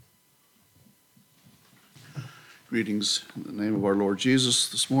Greetings in the name of our Lord Jesus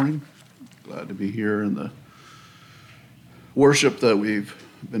this morning. Glad to be here in the worship that we've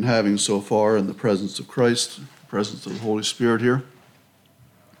been having so far in the presence of Christ, the presence of the Holy Spirit here.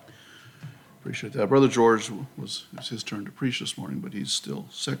 Appreciate that. Brother George it was his turn to preach this morning, but he's still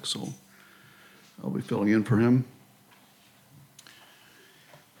sick, so I'll be filling in for him.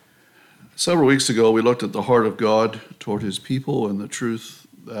 Several weeks ago, we looked at the heart of God toward his people and the truth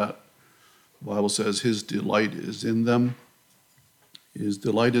that the Bible says his delight is in them. His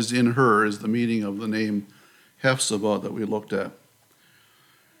delight is in her is the meaning of the name Hephzibah that we looked at.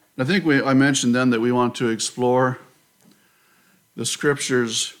 I think I mentioned then that we want to explore the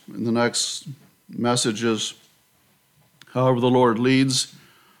scriptures in the next messages, however the Lord leads,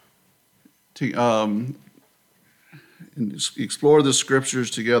 to explore the scriptures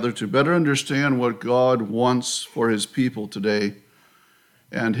together to better understand what God wants for his people today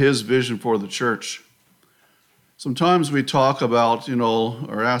and his vision for the church. Sometimes we talk about,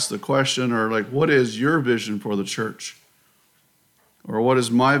 or ask the question, what is your vision for the church? Or what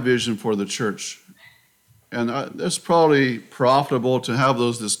is my vision for the church? And it's probably profitable to have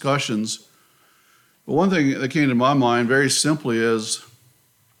those discussions. But one thing that came to my mind very simply is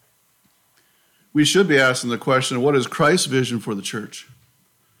we should be asking the question, what is Christ's vision for the church?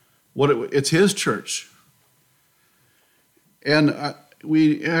 It's his church. And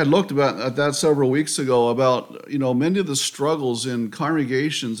we had looked at that several weeks ago about, many of the struggles in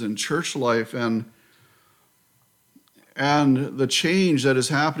congregations and church life and the change that is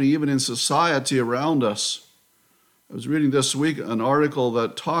happening even in society around us. I was reading this week an article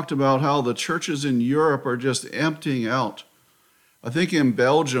that talked about how the churches in Europe are just emptying out. I think in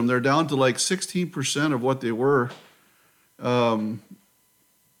Belgium, they're down to like 16% of what they were over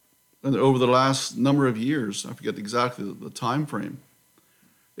the last number of years. I forget exactly the time frame.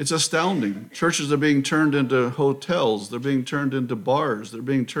 It's astounding. Churches are being turned into hotels. They're being turned into bars. They're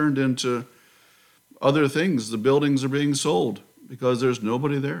being turned into other things. The buildings are being sold because there's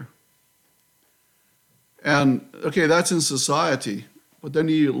nobody there. And, okay, that's in society. But then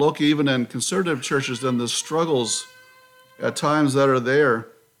you look even in conservative churches, then the struggles at times that are there,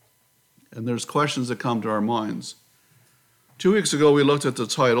 and there's questions that come to our minds. 2 weeks ago, we looked at the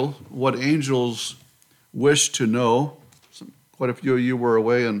title, What Angels Wish to Know. Quite a few of you were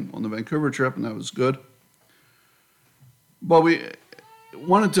away on the Vancouver trip, and that was good. But we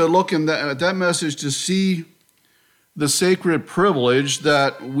wanted to look at that message to see the sacred privilege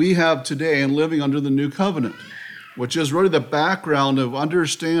that we have today in living under the new covenant, which is really the background of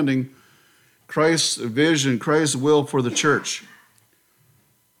understanding Christ's vision, Christ's will for the church.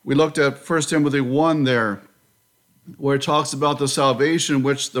 We looked at 1 Timothy 1 there, where it talks about the salvation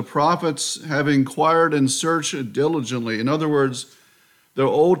which the prophets have inquired and searched diligently. In other words, the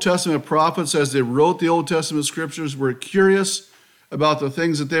Old Testament prophets, as they wrote the Old Testament scriptures, were curious about the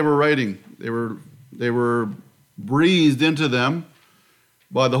things that they were writing. They were breathed into them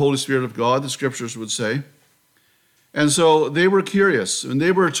by the Holy Spirit of God, the scriptures would say. And so they were curious, and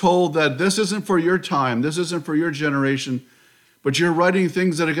they were told that this isn't for your time, this isn't for your generation, but you're writing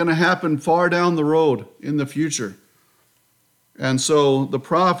things that are going to happen far down the road in the future. And so the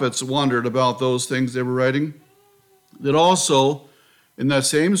prophets wondered about those things they were writing. That also, in that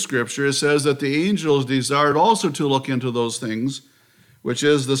same scripture, it says that the angels desired also to look into those things, which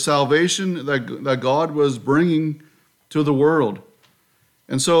is the salvation that God was bringing to the world.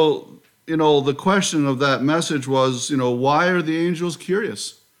 And so, the question of that message was, why are the angels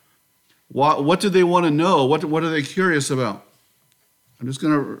curious? What do they want to know? What are they curious about? I'm just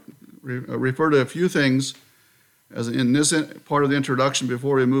going to refer to a few things as in this part of the introduction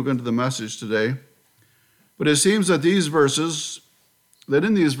before we move into the message today. But it seems that in these verses,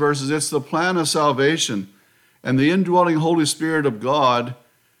 it's the plan of salvation and the indwelling Holy Spirit of God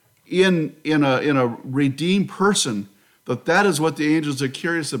in a redeemed person, that is what the angels are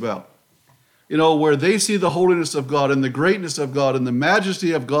curious about. Where they see the holiness of God and the greatness of God and the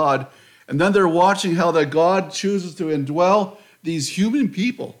majesty of God, and then they're watching how that God chooses to indwell these human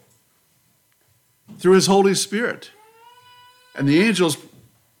people through his Holy Spirit. And the angels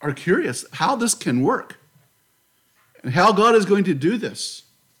are curious how this can work and how God is going to do this.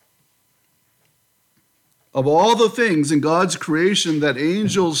 Of all the things in God's creation that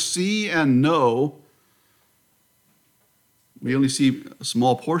angels see and know, we only see a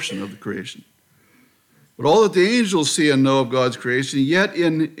small portion of the creation. But all that the angels see and know of God's creation, yet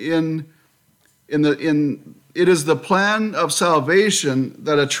it is the plan of salvation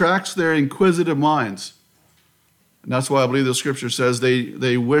that attracts their inquisitive minds. And that's why I believe the scripture says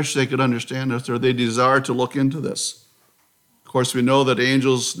they wish they could understand this, or they desire to look into this. Of course, we know that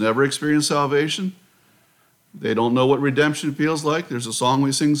angels never experience salvation. They don't know what redemption feels like. There's a song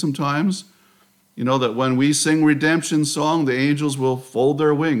we sing sometimes, that when we sing redemption song, the angels will fold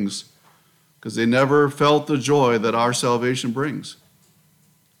their wings because they never felt the joy that our salvation brings.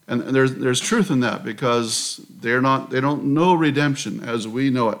 And there's truth in that because they don't know redemption as we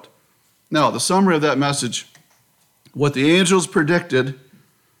know it. Now, the summary of that message, what the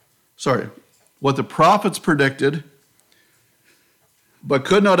prophets predicted, but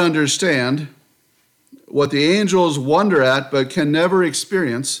could not understand, what the angels wonder at but can never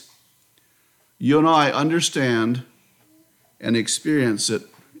experience, you and I understand and experience it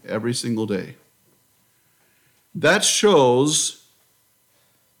every single day. That should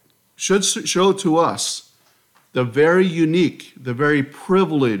show to us the very unique, the very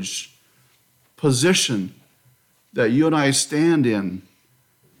privileged position that you and I stand in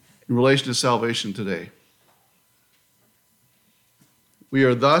relation to salvation today. We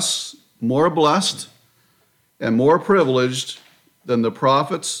are thus more blessed and more privileged than the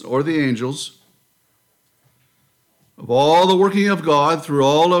prophets or the angels. Of all the working of God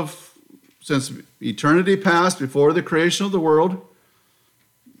since eternity past, before the creation of the world,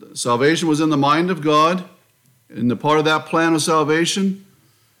 salvation was in the mind of God. In the part of that plan of salvation,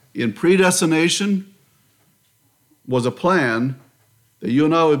 in predestination, was a plan that you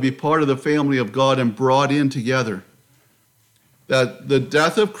and I would be part of the family of God and brought in together. That the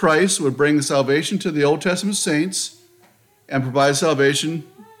death of Christ would bring salvation to the Old Testament saints and provide salvation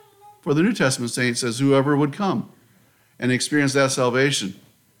for the New Testament saints as whoever would come and experience that salvation.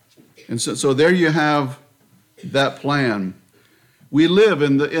 And so there you have that plan. We live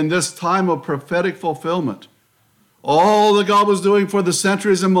in this time of prophetic fulfillment. All that God was doing for the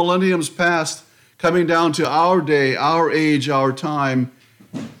centuries and millenniums past, coming down to our day, our age, our time,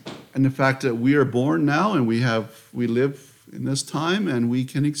 and the fact that we are born now and we live in this time and we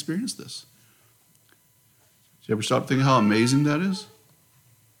can experience this. Did you ever stop thinking how amazing that is?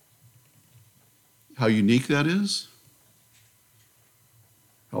 How unique that is?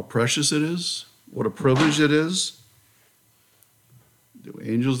 How precious it is? What a privilege it is.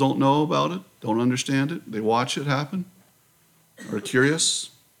 The angels don't know about it, don't understand it. They watch it happen, are curious.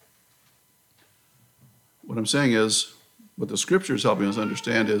 What I'm saying is, what the Scripture is helping us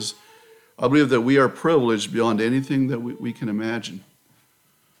understand is, I believe that we are privileged beyond anything that we can imagine.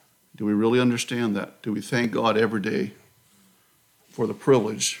 Do we really understand that? Do we thank God every day for the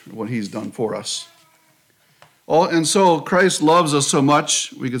privilege of what He's done for us? And so Christ loves us so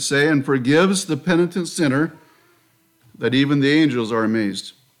much, we could say, and forgives the penitent sinner that even the angels are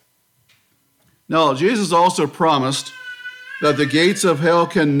amazed. Now, Jesus also promised that the gates of hell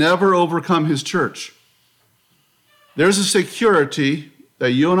can never overcome His church. There's a security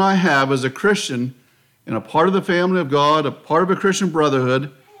that you and I have as a Christian and a part of the family of God, a part of a Christian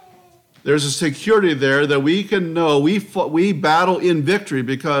brotherhood. There's a security there that we can know we battle in victory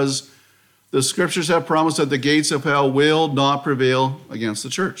because the Scriptures have promised that the gates of hell will not prevail against the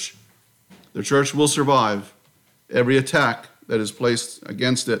church. The church will survive every attack that is placed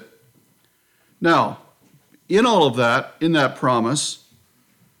against it. Now, in all of that, in that promise,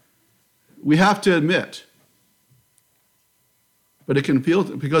 we have to admit, but it can feel,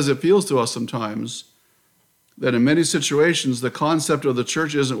 because it feels to us sometimes, that in many situations the concept of the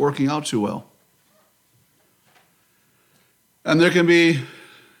church isn't working out too well. And there can be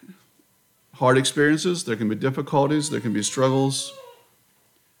hard experiences, there can be difficulties, there can be struggles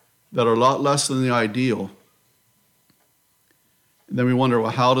that are a lot less than the ideal. And then we wonder,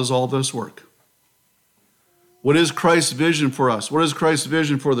 well, how does all this work? What is Christ's vision for us? What is Christ's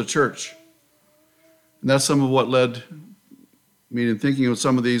vision for the church? And that's some of what led me in thinking of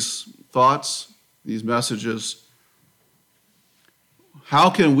some of these thoughts, these messages. How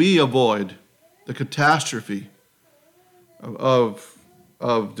can we avoid the catastrophe of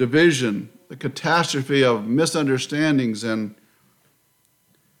division, the catastrophe of misunderstandings and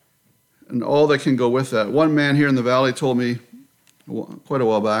all that can go with that? One man here in the valley told me quite a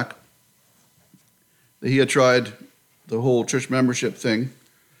while back that he had tried the whole church membership thing,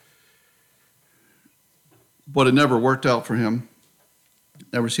 but it never worked out for him.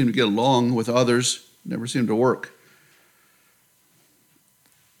 Never seemed to get along with others, never seemed to work.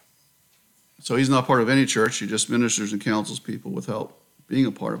 So he's not part of any church. He just ministers and counsels people without being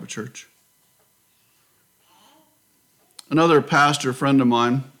a part of a church. Another pastor friend of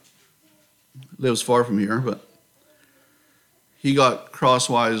mine lives far from here, but he got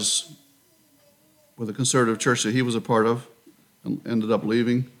crosswise with a conservative church that he was a part of and ended up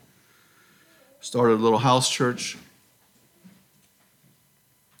leaving. Started a little house church.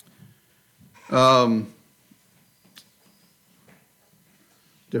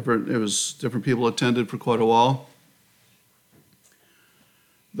 Different people attended for quite a while.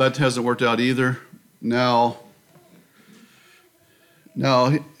 That hasn't worked out either. Now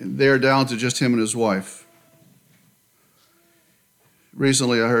they're down to just him and his wife.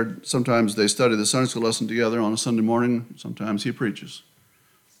 Recently I heard sometimes they study the Sunday school lesson together on a Sunday morning. Sometimes he preaches.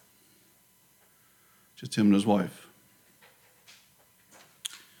 Just him and his wife.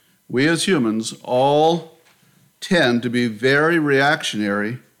 We as humans all tend to be very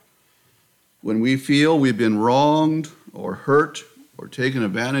reactionary when we feel we've been wronged or hurt or taken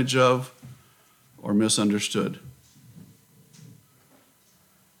advantage of or misunderstood.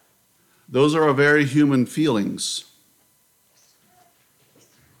 Those are our very human feelings.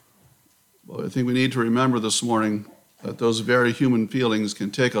 Well, I think we need to remember this morning that those very human feelings can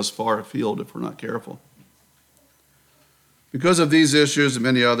take us far afield if we're not careful. Because of these issues and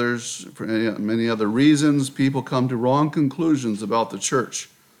many others, for many other reasons, people come to wrong conclusions about the church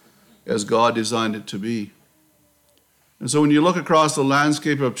as God designed it to be. And so when you look across the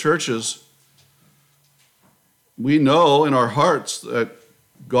landscape of churches, we know in our hearts that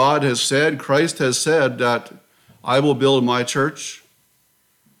God has said, Christ has said that I will build my church.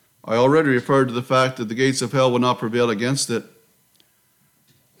 I already referred to the fact that the gates of hell will not prevail against it.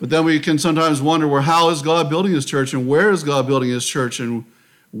 But then we can sometimes wonder, well, how is God building his church? And where is God building his church? And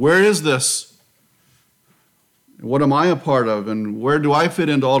where is this? What am I a part of? And where do I fit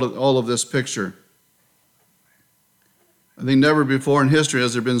into all of this picture? I think never before in history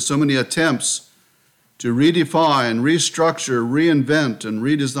has there been so many attempts to redefine, restructure, reinvent, and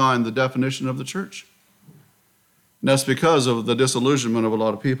redesign the definition of the church. And that's because of the disillusionment of a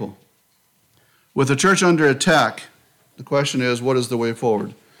lot of people. With the church under attack, the question is, what is the way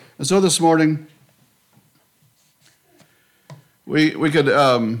forward? And so this morning, we could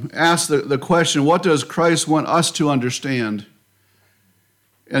ask the question, what does Christ want us to understand?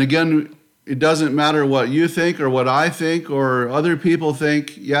 And again, it doesn't matter what you think or what I think or other people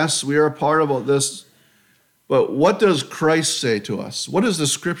think. Yes, we are a part of this. But what does Christ say to us? What does the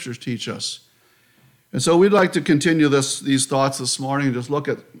Scriptures teach us? And so we'd like to continue these thoughts this morning and just look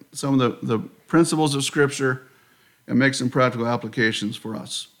at some of the principles of Scripture and make some practical applications for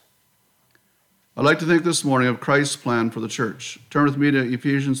us. I'd like to think this morning of Christ's plan for the church. Turn with me to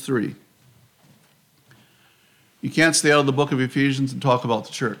Ephesians 3. You can't stay out of the book of Ephesians and talk about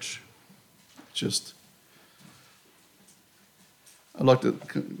the church. I looked at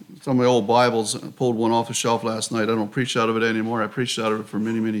some of my old Bibles, pulled one off the shelf last night. I don't preach out of it anymore. I preached out of it for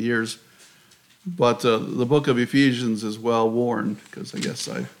many, many years. But the book of Ephesians is well worn because I guess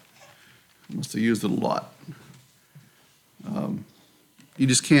I must have used it a lot. You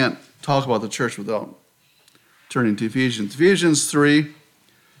just can't talk about the church without turning to Ephesians. Ephesians 3,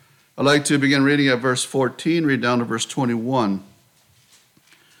 I'd like to begin reading at verse 14, read down to verse 21.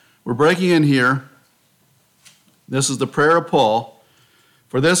 We're breaking in here. This is the prayer of Paul.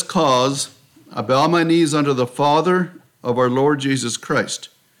 For this cause, I bow my knees unto the Father of our Lord Jesus Christ,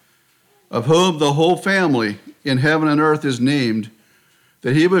 of whom the whole family in heaven and earth is named,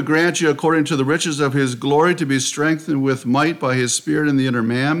 that he would grant you according to the riches of his glory to be strengthened with might by his Spirit in the inner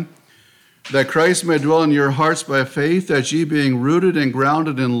man, that Christ may dwell in your hearts by faith, that ye being rooted and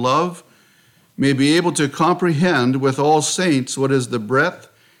grounded in love, may be able to comprehend with all saints what is the breadth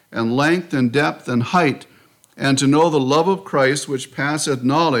and length and depth and height, and to know the love of Christ which passeth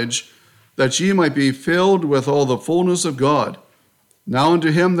knowledge, that ye might be filled with all the fullness of God. Now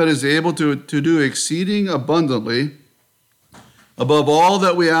unto him that is able to do exceeding abundantly, above all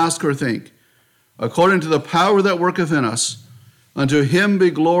that we ask or think, according to the power that worketh in us, unto him be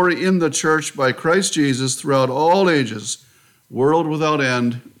glory in the church by Christ Jesus throughout all ages, world without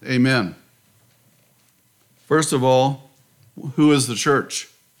end. Amen. First of all, who is the church?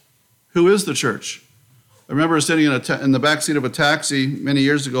 Who is the church? I remember sitting in the back seat of a taxi many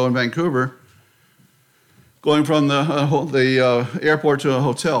years ago in Vancouver, going from the airport to a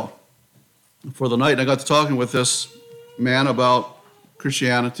hotel for the night. And I got to talking with this man about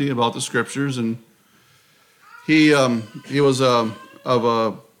Christianity, about the Scriptures, and he was of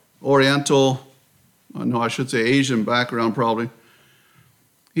a Oriental, no, I should say Asian background probably.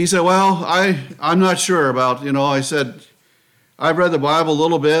 He said, well, I'm not sure about, I said, I've read the Bible a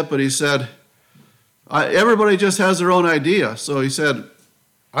little bit, but he said, everybody just has their own idea. So he said,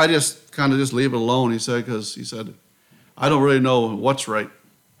 I just kind of just leave it alone, he said, because he said, I don't really know what's right.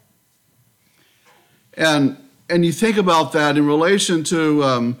 And you think about that in relation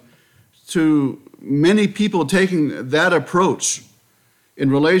to many people taking that approach in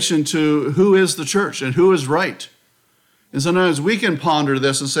relation to who is the church and who is right. And sometimes we can ponder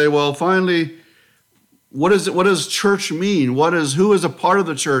this and say, well, finally, what does church mean? Who is a part of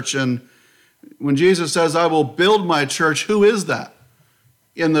the church? And when Jesus says, I will build my church, who is that?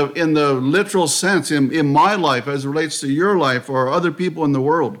 In the literal sense, in my life as it relates to your life or other people in the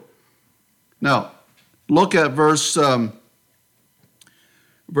world. Now, look at verse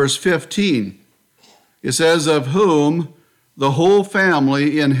 15. It says, of whom the whole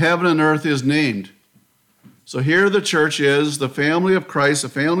family in heaven and earth is named. So here the church is the family of Christ, the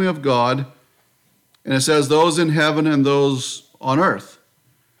family of God. And it says those in heaven and those on earth.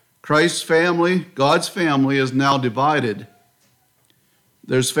 Christ's family, God's family, is now divided.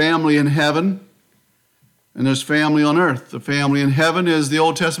 There's family in heaven and there's family on earth. The family in heaven is the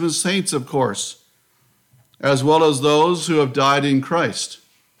Old Testament saints, of course, as well as those who have died in Christ.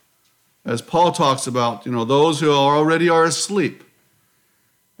 As Paul talks about, those who already are asleep,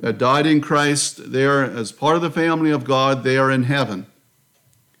 that died in Christ, they are, as part of the family of God, they are in heaven.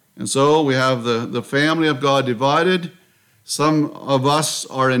 And so we have the family of God divided. Some of us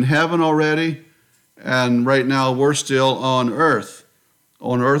are in heaven already, and right now we're still on earth.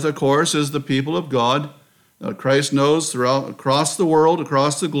 On earth, of course, is the people of God that Christ knows across the world,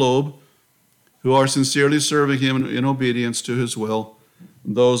 across the globe, who are sincerely serving him in obedience to his will.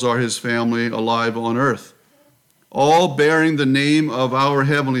 Those are his family alive on earth, all bearing the name of our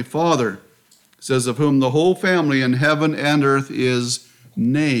Heavenly Father. It says, of whom the whole family in heaven and earth is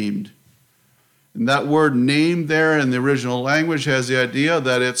named. And that word named there in the original language has the idea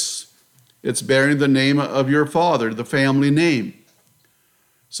that it's bearing the name of your father, the family name.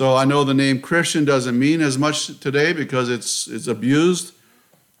 So I know the name Christian doesn't mean as much today because it's abused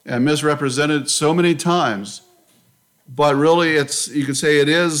and misrepresented so many times. But really, you could say it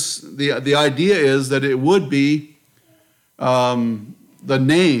is, the idea is that it would be the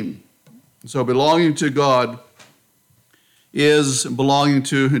name. So belonging to God is belonging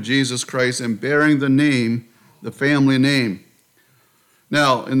to Jesus Christ and bearing the name, the family name.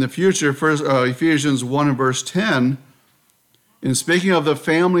 Now, in the future, Ephesians 1 and verse 10, in speaking of the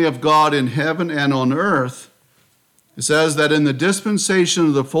family of God in heaven and on earth, it says that in the dispensation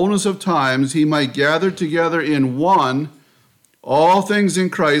of the fullness of times, he might gather together in one all things in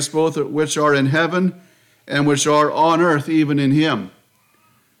Christ, both which are in heaven and which are on earth, even in him.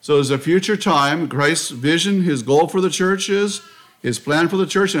 So there's a future time. Christ's vision, his goal for the church is, his plan for the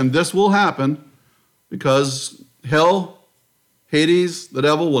church, and this will happen because hell, Hades, the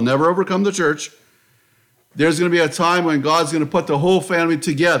devil will never overcome the church. There's going to be a time when God's going to put the whole family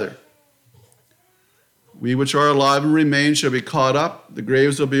together. We which are alive and remain shall be caught up. The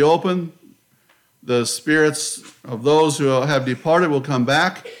graves will be open. The spirits of those who have departed will come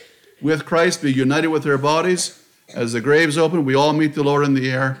back with Christ, be united with their bodies. As the graves open, we all meet the Lord in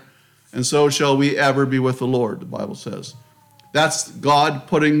the air, and so shall we ever be with the Lord, the Bible says. That's God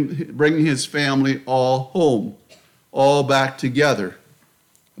bringing his family all home, all back together.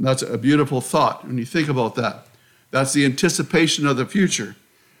 And that's a beautiful thought when you think about that. That's the anticipation of the future,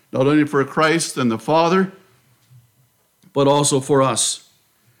 not only for Christ and the Father, but also for us,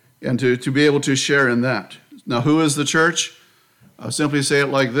 and to be able to share in that. Now, who is the church? I'll simply say it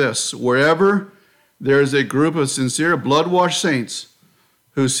like this. Wherever there is a group of sincere, blood-washed saints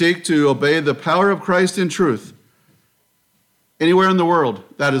who seek to obey the power of Christ in truth, anywhere in the world,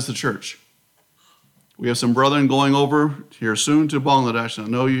 that is the church. We have some brethren going over here soon to Bangladesh. I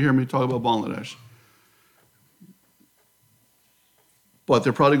know you hear me talk about Bangladesh. But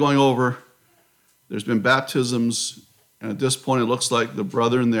they're probably going over. There's been baptisms, and at this point it looks like the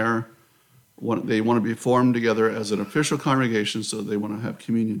brethren there, they want to be formed together as an official congregation, so they want to have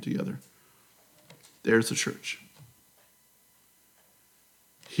communion together. There's the church.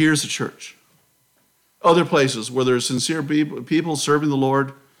 Here's the church. Other places where there's sincere people serving the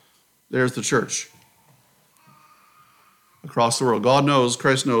Lord, there's the church. Across the world. God knows,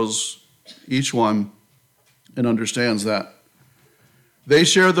 Christ knows each one and understands that. They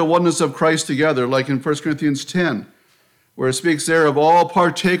share the oneness of Christ together, like in 1 Corinthians 10, where it speaks there of all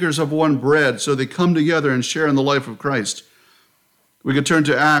partakers of one bread, so they come together and share in the life of Christ. We could turn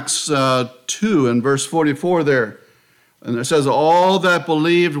to Acts 2 and verse 44 there. And it says, all that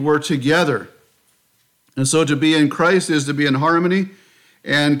believed were together. And so to be in Christ is to be in harmony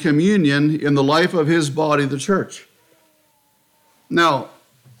and communion in the life of his body, the church. Now,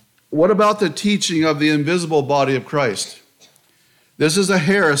 what about the teaching of the invisible body of Christ? This is a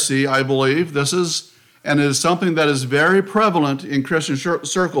heresy, I believe. It is something that is very prevalent in Christian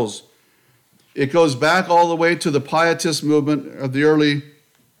circles. It goes back all the way to the Pietist movement of the early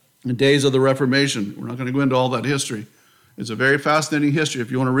days of the Reformation. We're not going to go into all that history. It's a very fascinating history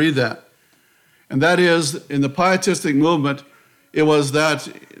if you want to read that. And that is, in the Pietistic movement, It was that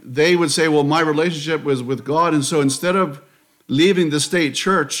they would say, well, my relationship was with God, and so instead of leaving the state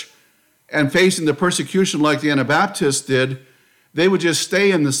church and facing the persecution like the Anabaptists did, they would just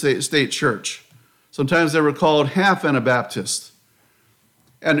stay in the state church. Sometimes they were called half Anabaptists.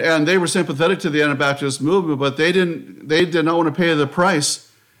 And they were sympathetic to the Anabaptist movement, but they did not want to pay the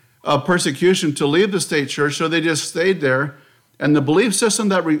price of persecution to leave the state church, so they just stayed there. And the belief system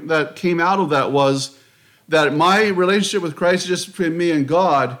that came out of that was that my relationship with Christ is just between me and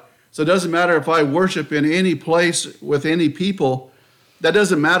God, so it doesn't matter if I worship in any place with any people. That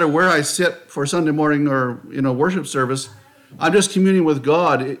doesn't matter where I sit for Sunday morning or worship service. I'm just communing with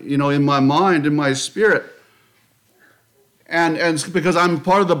God, in my mind, in my spirit. And it's because I'm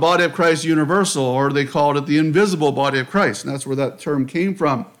part of the body of Christ universal, or they called it the invisible body of Christ. And that's where that term came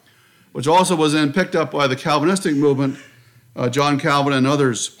from, which also was then picked up by the Calvinistic movement, John Calvin and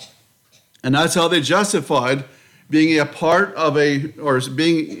others. And that's how they justified being a part of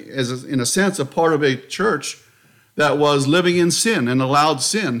being, in a sense, a part of a church that was living in sin and allowed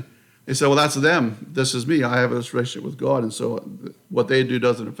sin. They said, well, that's them. This is me. I have this relationship with God, and so what they do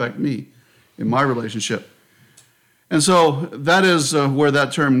doesn't affect me in my relationship. And so that is where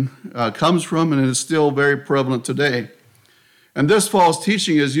that term comes from, and it is still very prevalent today. And this false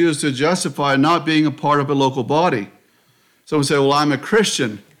teaching is used to justify not being a part of a local body. Someone say, well, I'm a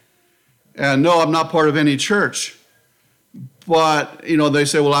Christian, and no, I'm not part of any church. But, they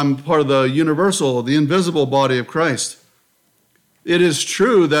say, well, I'm part of the universal, the invisible body of Christ. It is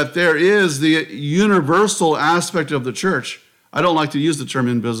true that there is the universal aspect of the church. I don't like to use the term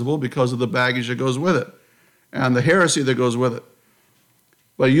invisible because of the baggage that goes with it and the heresy that goes with it.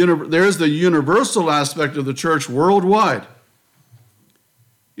 But there is the universal aspect of the church worldwide.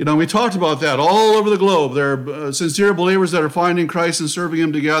 We talked about that all over the globe. There are sincere believers that are finding Christ and serving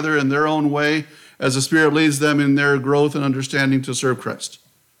Him together in their own way as the Spirit leads them in their growth and understanding to serve Christ.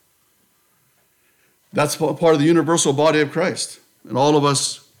 That's part of the universal body of Christ. And all of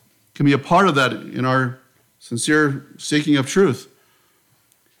us can be a part of that in our sincere seeking of truth.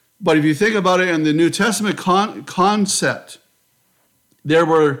 But if you think about it in the New Testament concept, there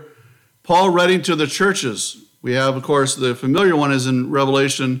were Paul writing to the churches. We have, of course, the familiar one is in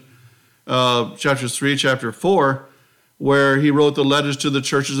Revelation chapters 3, chapter 4, where he wrote the letters to the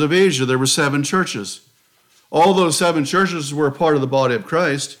churches of Asia. There were 7 churches. All those 7 churches were part of the body of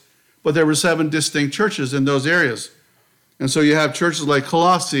Christ, but there were 7 distinct churches in those areas. And so you have churches like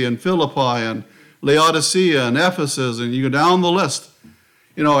Colossae and Philippi and Laodicea and Ephesus, and you go down the list.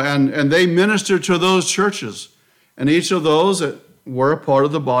 And they ministered to those churches. And each of those were a part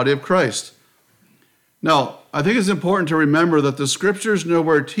of the body of Christ. Now, I think it's important to remember that the scriptures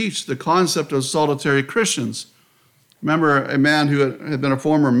nowhere teach the concept of solitary Christians. Remember a man who had been a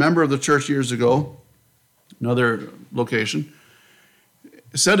former member of the church years ago, another location,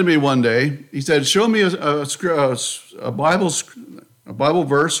 said to me one day, he said, show me a Bible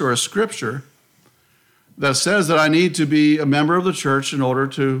verse or a scripture that says that I need to be a member of the church in order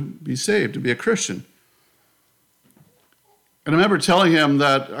to be saved, to be a Christian. And I remember telling him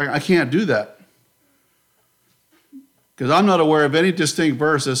that I can't do that, because I'm not aware of any distinct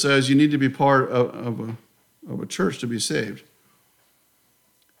verse that says you need to be part of a church to be saved.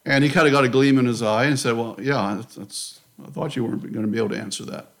 And he kind of got a gleam in his eye and said, well, yeah, I thought you weren't going to be able to answer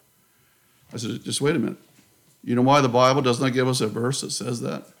that. I said, just wait a minute. You know why the Bible does not give us a verse that says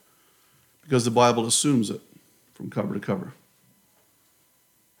that? Because the Bible assumes it from cover to cover.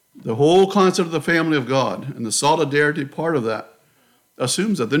 The whole concept of the family of God and the solidarity part of that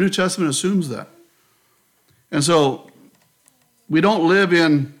assumes that. The New Testament assumes that. And so we don't live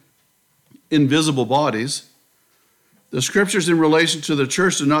in invisible bodies. The scriptures in relation to the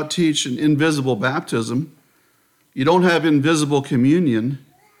church do not teach an invisible baptism. You don't have invisible communion.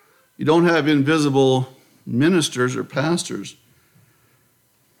 You don't have invisible ministers or pastors.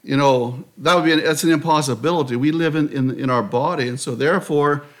 That's an impossibility. We live in our body, and so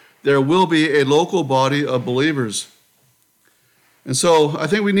therefore there will be a local body of believers. And so I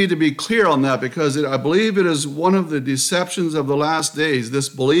think we need to be clear on that, because I believe it is one of the deceptions of the last days, this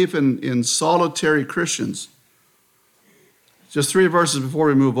belief in solitary Christians. Just 3 verses before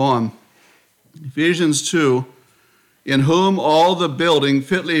we move on. Ephesians 2, in whom all the building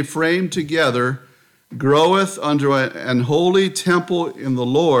fitly framed together groweth unto an holy temple in the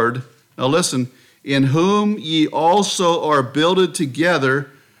Lord. Now listen, in whom ye also are builded together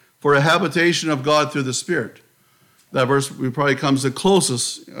for a habitation of God through the Spirit. That verse probably comes the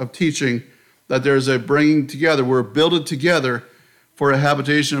closest of teaching that there's a bringing together. We're builded together for a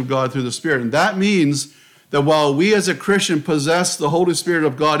habitation of God through the Spirit. And that means that while we as a Christian possess the Holy Spirit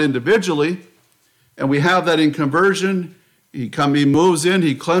of God individually, and we have that in conversion He moves in,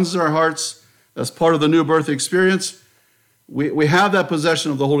 he cleanses our hearts. That's part of the new birth experience. We have that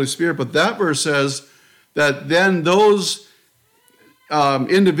possession of the Holy Spirit, but that verse says that then those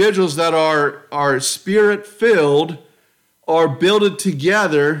individuals that are Spirit-filled are builded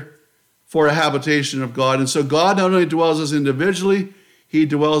together for a habitation of God. And so God not only dwells us individually, he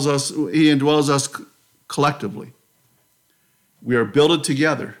indwells us collectively. We are builded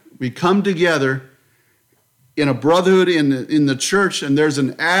together. We come together in a brotherhood in the church, and there's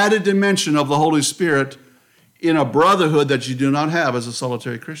an added dimension of the Holy Spirit in a brotherhood that you do not have as a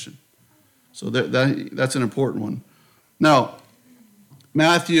solitary Christian. So that's an important one. Now,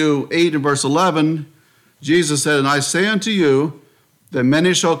 Matthew 8 and verse 11, Jesus said, "And I say unto you, that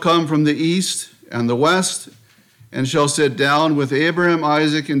many shall come from the east and the west, and shall sit down with Abraham,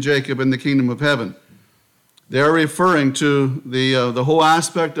 Isaac, and Jacob in the kingdom of heaven." They're referring to the whole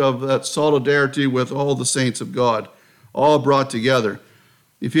aspect of that solidarity with all the saints of God, all brought together.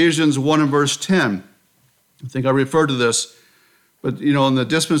 Ephesians 1 and verse 10. I think I referred to this, but in the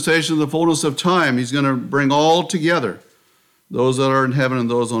dispensation of the fullness of time, he's going to bring all together, those that are in heaven and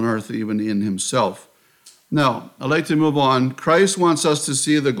those on earth, even in himself. Now, I'd like to move on. Christ wants us to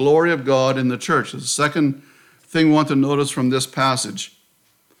see the glory of God in the church. The second thing we want to notice from this passage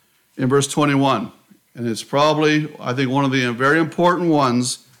in verse 21. And it's probably, I think, one of the very important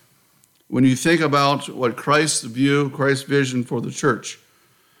ones when you think about what Christ's vision for the church.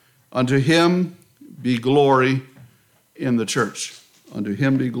 Unto him be glory in the church. Unto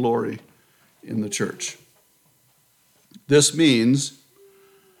him be glory in the church. This means,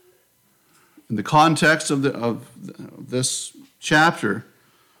 in the context of this chapter,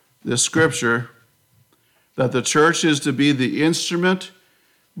 this scripture, that the church is to be the instrument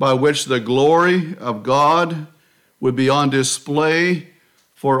by which the glory of God would be on display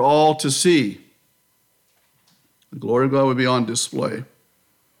for all to see. The glory of God would be on display.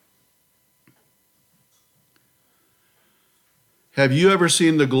 Have you ever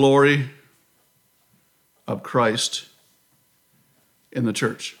seen the glory of Christ in the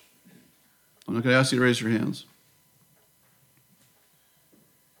church? I'm not going to ask you to raise your hands.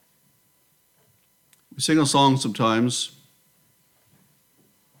 We sing a song sometimes.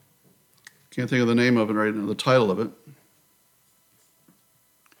 Can't think of the name of it right now, the title of it.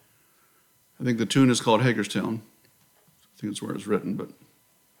 I think the tune is called Hagerstown. I think it's where it's written, but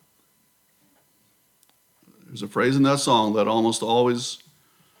there's a phrase in that song that almost always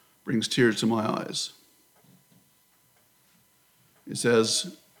brings tears to my eyes. It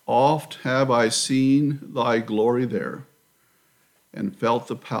says, "Oft have I seen thy glory there, and felt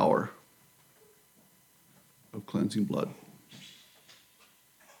the power of cleansing blood."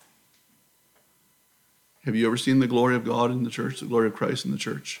 Have you ever seen the glory of God in the church, the glory of Christ in the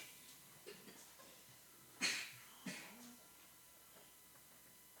church?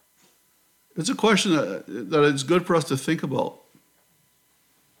 It's a question that it's good for us to think about.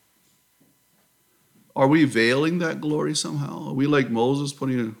 Are we veiling that glory somehow? Are we like Moses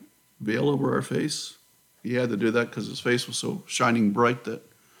putting a veil over our face? He had to do that because his face was so shining bright that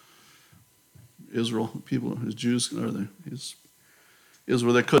Israel people, his Jews, or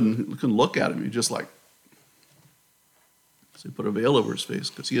Israel, they couldn't look at him. He just like, so he put a veil over his face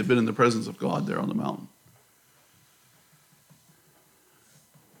because he had been in the presence of God there on the mountain.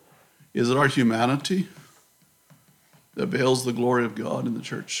 Is it our humanity that veils the glory of God in the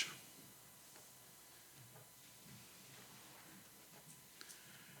church?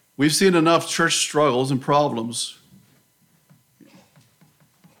 We've seen enough church struggles and problems,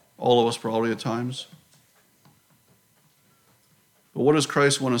 all of us probably at times. But what does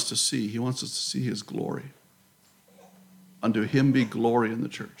Christ want us to see? He wants us to see his glory. Unto him be glory in the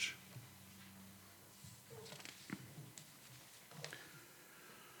church.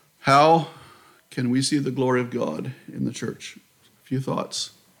 How can we see the glory of God in the church? A few thoughts.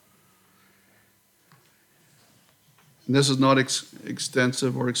 And this is not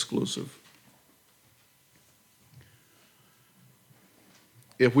extensive or exclusive.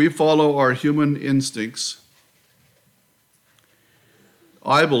 If we follow our human instincts,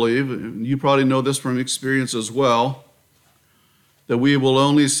 I believe, and you probably know this from experience as well, that we will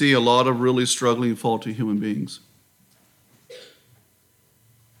only see a lot of really struggling, faulty human beings.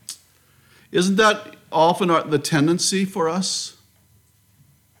 Isn't that often the tendency for us?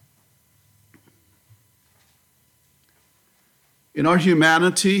 In our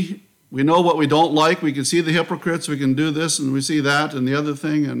humanity, we know what we don't like. We can see the hypocrites. We can do this and we see that and the other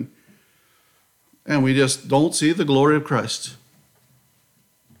thing. And we just don't see the glory of Christ.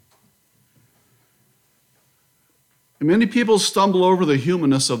 And many people stumble over the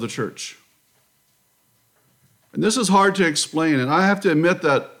humanness of the church. And this is hard to explain, and I have to admit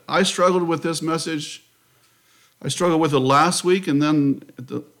that I struggled with this message. I struggled with it last week, and then at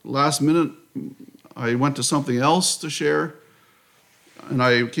the last minute, I went to something else to share. And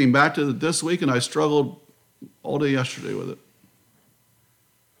I came back to it this week, and I struggled all day yesterday with it.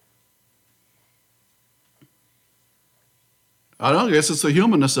 I don't know, I guess it's the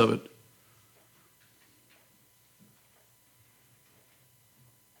humanness of it.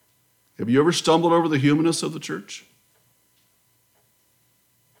 Have you ever stumbled over the humanness of the church?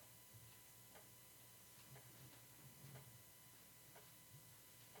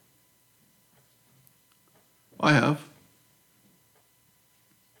 I have.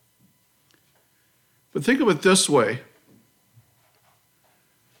 But think of it this way.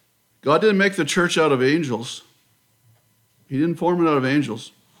 God didn't make the church out of angels. He didn't form it out of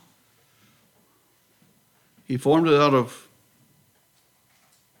angels. He formed it out of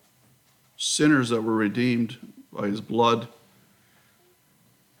sinners that were redeemed by his blood.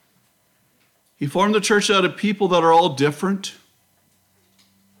 He formed the church out of people that are all different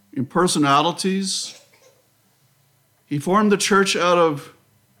in personalities. He formed the church out of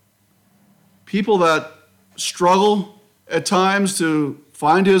people that struggle at times to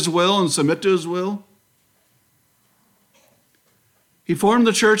find his will and submit to his will. He formed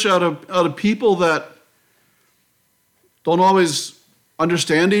the church out of people that don't always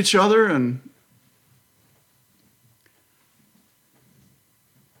understand each other,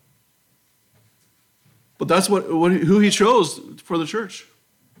 but that's who he chose for the church.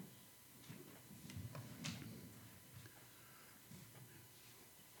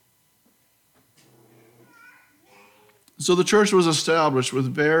 So the church was established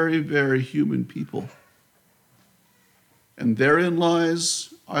with very, very human people. And therein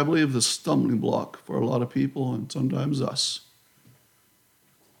lies, I believe, the stumbling block for a lot of people and sometimes us.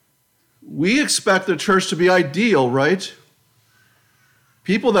 We expect the church to be ideal, right?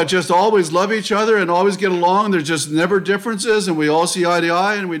 People that just always love each other and always get along. There's just never differences, and we all see eye to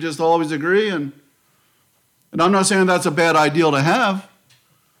eye, and we just always agree. And I'm not saying that's a bad ideal to have.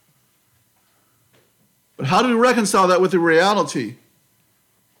 But how do we reconcile that with the reality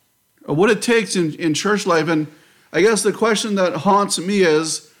of what it takes in church life? And I guess the question that haunts me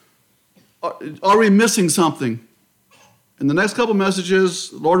is, are we missing something? In the next couple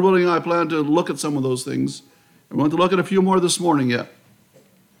messages, Lord willing, I plan to look at some of those things. I want to look at a few more this morning yet.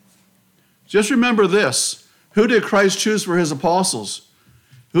 Just remember this. Who did Christ choose for his apostles?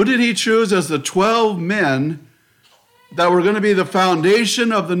 Who did he choose as the 12 men that were going to be the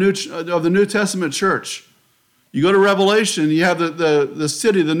foundation of the New Testament church? You go to Revelation, you have the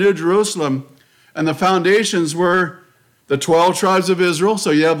city, the New Jerusalem, and the foundations were the 12 tribes of Israel,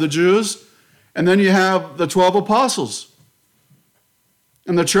 so you have the Jews, and then you have the 12 apostles.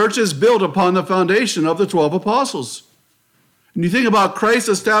 And the church is built upon the foundation of the 12 apostles. And you think about Christ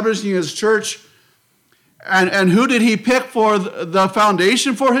establishing his church, and who did he pick for the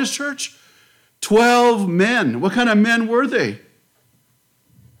foundation for his church? 12 men. What kind of men were they?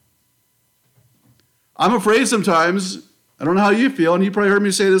 I'm afraid sometimes, I don't know how you feel, and you probably heard me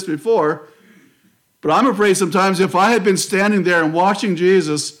say this before, but I'm afraid sometimes if I had been standing there and watching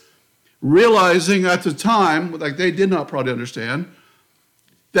Jesus, realizing at the time, like they did not probably understand,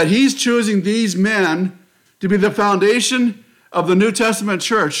 that he's choosing these men to be the foundation of the New Testament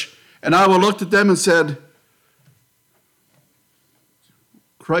church, and I would have looked at them and said,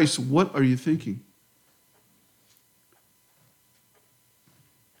 Christ, what are you thinking?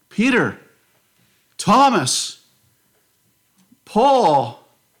 Peter, Thomas, Paul,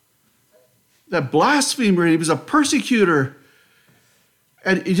 that blasphemer, he was a persecutor.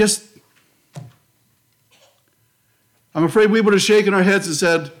 And I'm afraid we would have shaken our heads and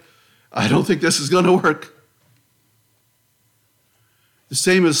said, I don't think this is going to work. The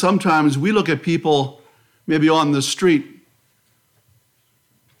same as sometimes we look at people maybe on the street,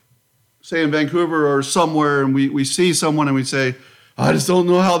 say in Vancouver or somewhere, and we see someone and we say, I just don't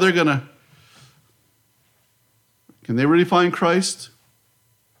know how they're going to. Can they really find Christ?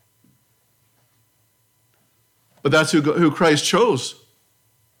 But that's who Christ chose.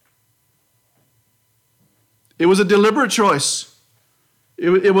 It was a deliberate choice.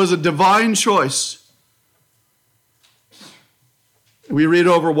 It was a divine choice. We read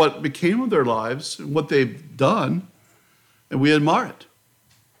over what became of their lives and what they've done, and we admire it.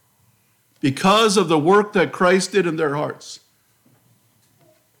 Because of the work that Christ did in their hearts.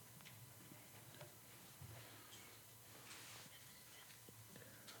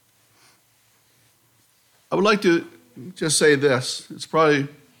 I would like to just say this. It's probably,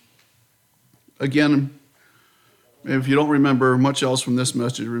 again, if you don't remember much else from this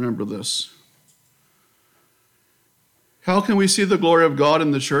message, remember this. How can we see the glory of God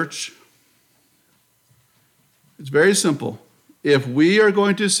in the church? It's very simple. If we are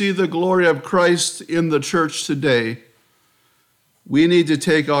going to see the glory of Christ in the church today, we need to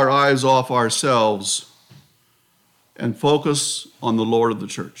take our eyes off ourselves and focus on the Lord of the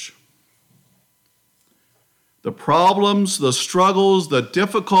church. The problems, the struggles, the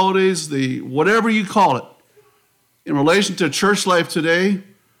difficulties, the whatever you call it, in relation to church life today,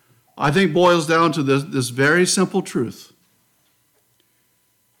 I think boils down to this very simple truth.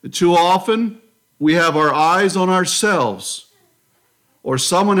 That too often, we have our eyes on ourselves, or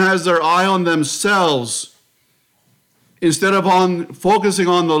someone has their eye on themselves, instead of focusing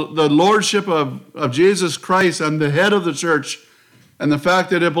on the lordship of Jesus Christ and the head of the church, and the fact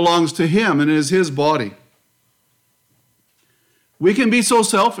that it belongs to him and it is his body. We can be so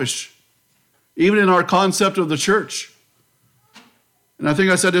selfish, even in our concept of the church. And I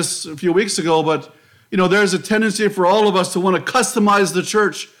think I said this a few weeks ago, but there's a tendency for all of us to want to customize the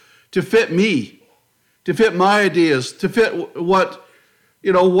church to fit me, to fit my ideas, to fit what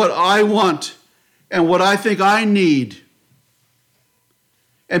I want and what I think I need.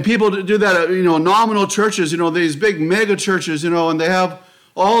 And people do that at, nominal churches, these big mega churches, and they have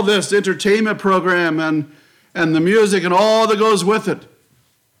all this entertainment program and the music and all that goes with it.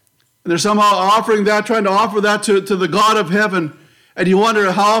 And they're somehow trying to offer that to the God of heaven. And you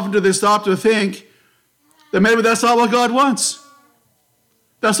wonder, how often do they stop to think that maybe that's not what God wants?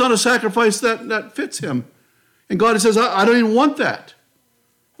 That's not a sacrifice that fits him. And God says, I don't even want that.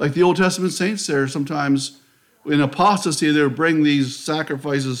 Like the Old Testament saints there, sometimes in apostasy, they would bring these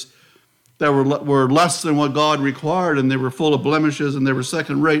sacrifices that were less than what God required, and they were full of blemishes, and they were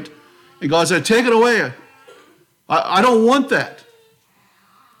second rate. And God said, take it away. I don't want that.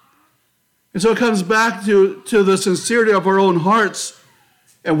 And so it comes back to the sincerity of our own hearts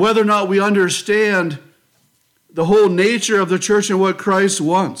and whether or not we understand the whole nature of the church and what Christ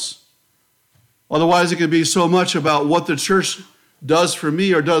wants. Otherwise, it can be so much about what the church does for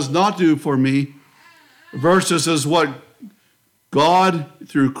me or does not do for me versus what God,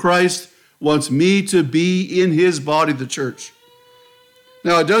 through Christ, wants me to be in his body, the church.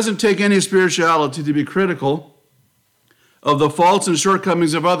 Now, it doesn't take any spirituality to be critical of the faults and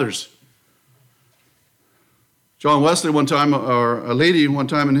shortcomings of others. John Wesley one time, or a lady one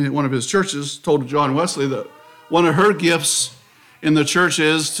time in one of his churches, told John Wesley that one of her gifts in the church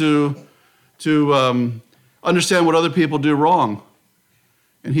is to understand what other people do wrong.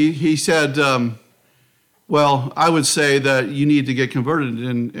 And he said, well, I would say that you need to get converted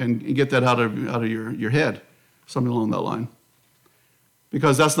and get that out of your head, something along that line,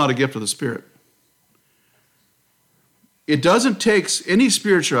 because that's not a gift of the Spirit. It doesn't take any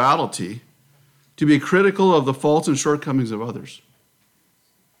spirituality to be critical of the faults and shortcomings of others.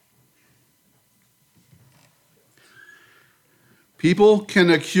 People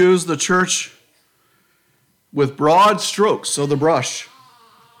can accuse the church with broad strokes of the brush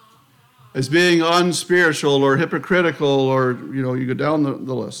as being unspiritual or hypocritical, or, you go down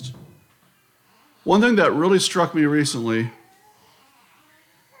the list. One thing that really struck me recently,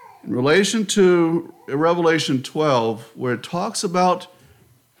 in relation to Revelation 12, where it talks about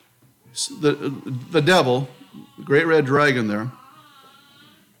the devil, the great red dragon there,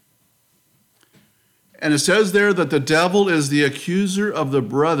 and it says there that the devil is the accuser of the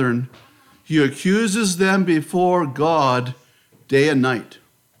brethren. He accuses them before God day and night.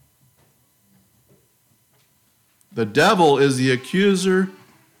 The devil is the accuser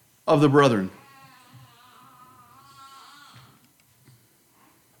of the brethren.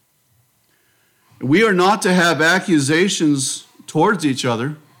 We are not to have accusations towards each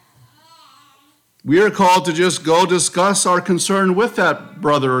other. We are called to just go discuss our concern with that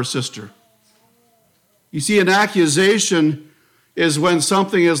brother or sister. You see, an accusation is when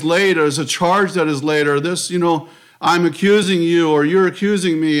something is laid, or is a charge that is laid, or this, I'm accusing you, or you're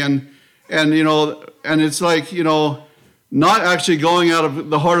accusing me, and it's like, not actually going out of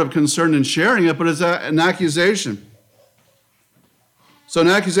the heart of concern and sharing it, but it's an accusation. So an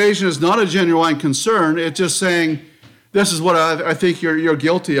accusation is not a genuine concern. It's just saying, this is what I think you're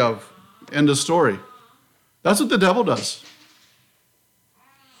guilty of. End of story. That's what the devil does.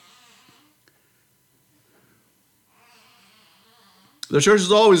 The church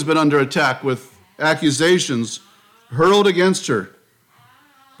has always been under attack with accusations hurled against her.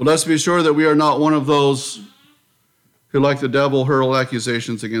 But let's be sure that we are not one of those who, like the devil, hurl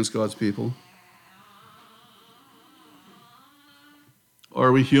accusations against God's people.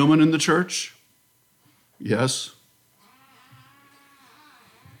 Are we human in the church? Yes.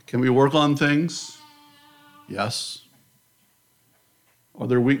 Can we work on things? Yes. Are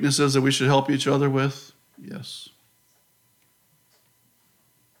there weaknesses that we should help each other with? Yes.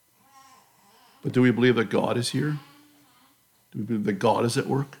 But do we believe that God is here? Do we believe that God is at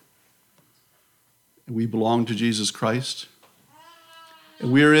work? And we belong to Jesus Christ?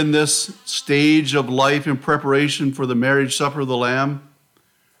 And we are in this stage of life in preparation for the marriage supper of the Lamb,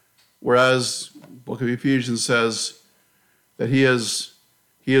 whereas the book of Ephesians says that he is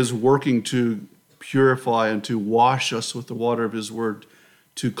working to purify and to wash us with the water of his word,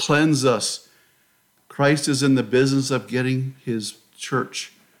 to cleanse us. Christ is in the business of getting his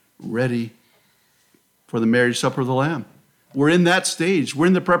church ready for the marriage supper of the Lamb. We're in that stage. We're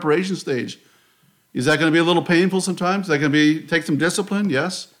in the preparation stage. Is that going to be a little painful sometimes? Is that going to take some discipline?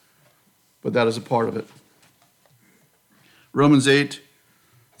 Yes. But that is a part of it. Romans 8,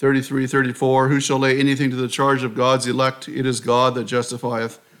 33, 34, who shall lay anything to the charge of God's elect? It is God that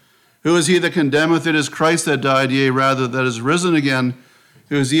justifieth. Who is he that condemneth? It is Christ that died, yea, rather, that is risen again,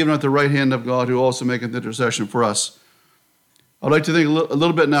 who is even at the right hand of God, who also maketh intercession for us. I'd like to think a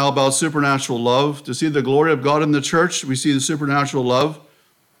little bit now about supernatural love. To see the glory of God in the church, we see the supernatural love.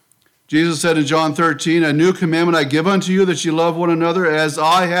 Jesus said in John 13, a new commandment I give unto you, that ye love one another as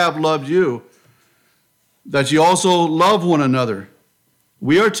I have loved you, that ye also love one another.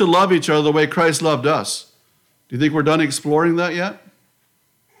 We are to love each other the way Christ loved us. Do you think we're done exploring that yet?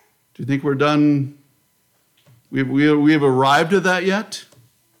 Do you think we're done? We've arrived at that yet?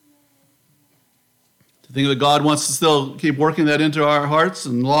 Do you think that God wants to still keep working that into our hearts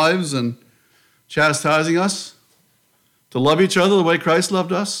and lives and chastising us? To love each other the way Christ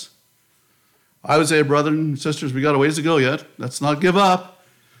loved us? I would say, brothers and sisters, we got a ways to go yet. Let's not give up.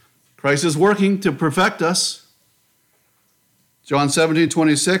 Christ is working to perfect us. John 17,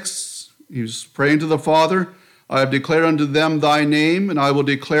 26, he was praying to the Father, I have declared unto them thy name, and I will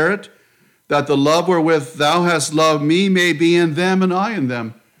declare it, that the love wherewith thou hast loved me may be in them and I in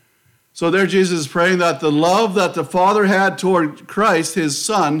them. So there Jesus is praying that the love that the Father had toward Christ, his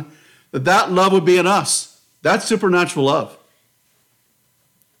Son, that love would be in us. That's supernatural love.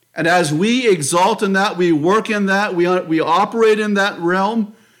 And as we exalt in that, we work in that, we operate in that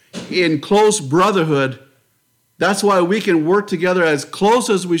realm in close brotherhood. That's why we can work together as close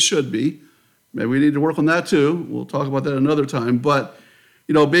as we should be. Maybe we need to work on that too. We'll talk about that another time. But,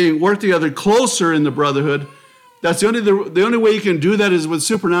 work together closer in the brotherhood, that's the only way you can do that is with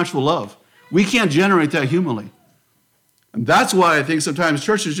supernatural love. We can't generate that humanly. And that's why I think sometimes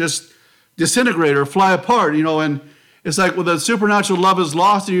churches just disintegrate or fly apart, and it's like, the supernatural love is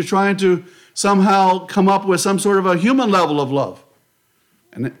lost and you're trying to somehow come up with some sort of a human level of love.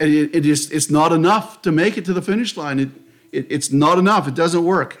 And it's not enough to make it to the finish line. It's not enough. It doesn't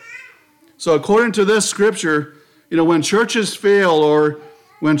work. So according to this scripture, when churches fail or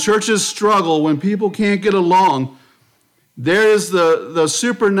when churches struggle, when people can't get along, there is the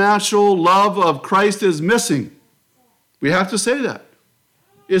supernatural love of Christ is missing. We have to say that.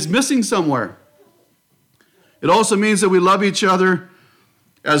 It's missing somewhere. It also means that we love each other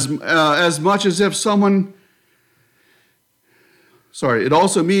as much as if someone... It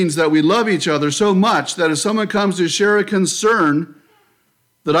also means that we love each other so much that if someone comes to share a concern,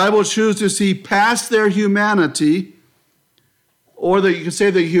 that I will choose to see past their humanity, or that you can say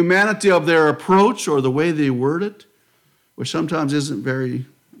the humanity of their approach or the way they word it, which sometimes isn't very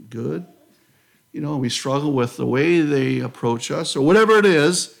good. We struggle with the way they approach us or whatever it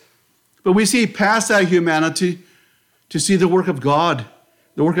is. But we see past that humanity to see the work of God,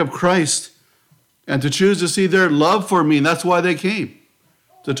 the work of Christ, and to choose to see their love for me. And that's why they came,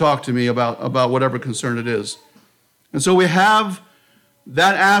 to talk to me about whatever concern it is. And so we have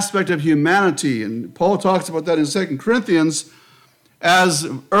that aspect of humanity. And Paul talks about that in 2 Corinthians as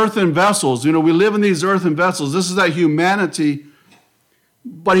earthen vessels. We live in these earthen vessels. This is that humanity,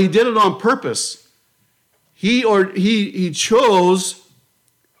 but he did it on purpose. He chose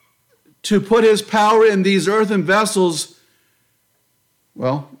to put his power in these earthen vessels.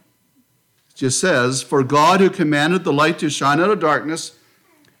 Well, it just says, for God who commanded the light to shine out of darkness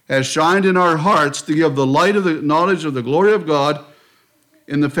has shined in our hearts to give the light of the knowledge of the glory of God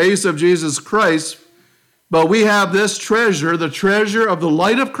in the face of Jesus Christ. But we have this treasure, the treasure of the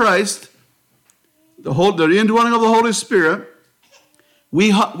light of Christ, the indwelling of the Holy Spirit. We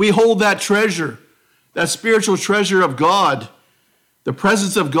hold that treasure, that spiritual treasure of God, the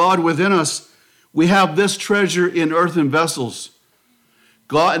presence of God within us. We have this treasure in earthen vessels.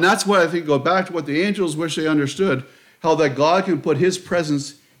 God, and that's what I think, go back to what the angels wish they understood, how that God can put his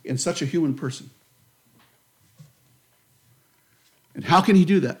presence in such a human person. And how can he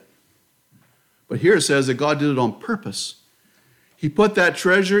do that? But here it says that God did it on purpose. He put that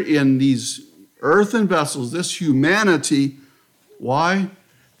treasure in these earthen vessels, this humanity. Why?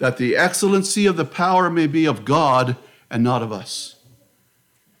 That the excellency of the power may be of God and not of us.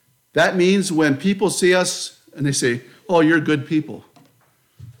 That means when people see us and they say, oh, you're good people.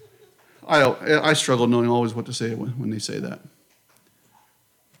 I struggle knowing always what to say when they say that.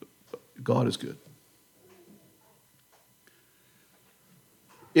 God is good.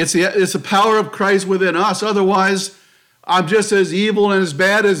 It's the power of Christ within us. Otherwise, I'm just as evil and as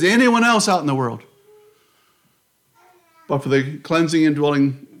bad as anyone else out in the world. But for the cleansing and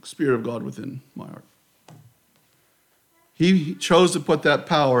dwelling Spirit of God within my heart. He chose to put that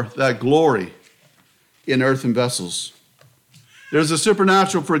power, that glory, in earthen vessels. There's a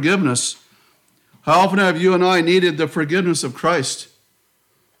supernatural forgiveness. How often have you and I needed the forgiveness of Christ?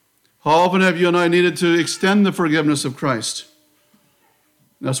 How often have you and I needed to extend the forgiveness of Christ?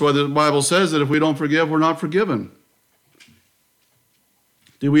 That's why the Bible says that if we don't forgive, we're not forgiven.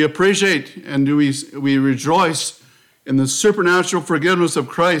 Do we appreciate and do we rejoice in the supernatural forgiveness of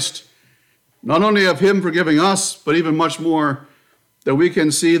Christ? Not only of him forgiving us, but even much more, that we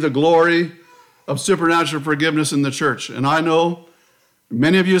can see the glory of supernatural forgiveness in the church. And I know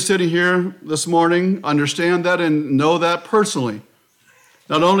many of you sitting here this morning understand that and know that personally.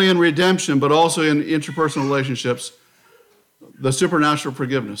 Not only in redemption, but also in interpersonal relationships, the supernatural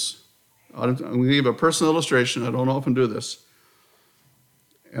forgiveness. I'm going to give a personal illustration. I don't often do this.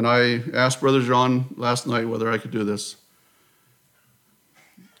 And I asked Brother John last night whether I could do this.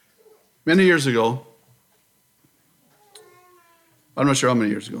 Many years ago, I'm not sure how many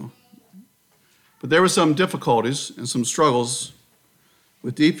years ago, but there were some difficulties and some struggles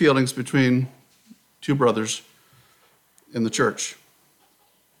with deep feelings between two brothers in the church.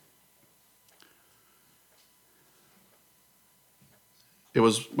 It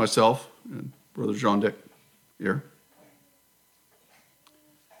was myself and Brother John Dick here.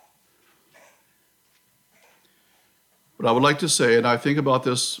 But I would like to say, and I think about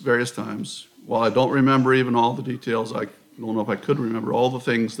this various times, while I don't remember even all the details, I don't know if I could remember all the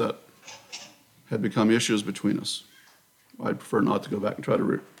things that had become issues between us. I'd prefer not to go back and try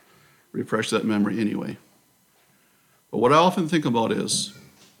to refresh that memory anyway. But what I often think about is,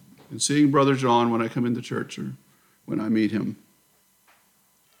 in seeing Brother John when I come into church or when I meet him,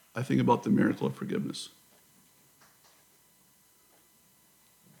 I think about the miracle of forgiveness.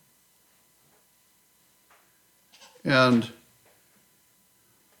 And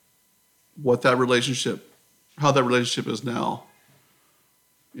what that relationship, how that relationship is now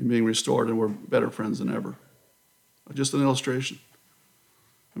in being restored, and we're better friends than ever. Just an illustration.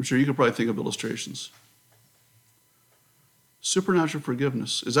 I'm sure you could probably think of illustrations. Supernatural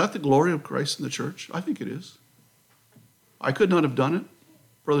forgiveness. Is that the glory of Christ in the church? I think it is. I could not have done it.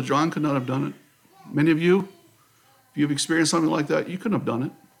 Brother John could not have done it. Many of you, if you've experienced something like that, you couldn't have done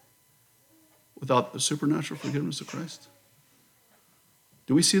it without the supernatural forgiveness of Christ.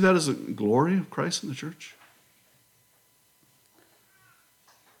 Do we see that as a glory of Christ in the church?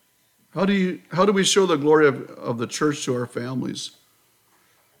 How do we show the glory of the church to our families?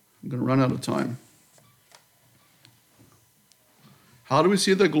 I'm going to run out of time. How do we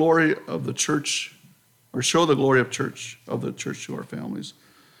see the glory of the church, or show the glory of the church to our families?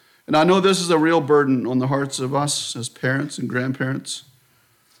 And I know this is a real burden on the hearts of us as parents and grandparents.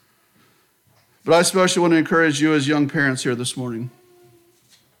 But I especially want to encourage you as young parents here this morning.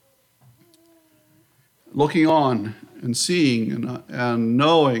 Looking on and seeing and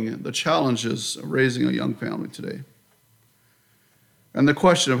knowing the challenges of raising a young family today. And the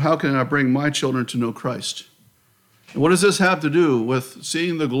question of how can I bring my children to know Christ? And what does this have to do with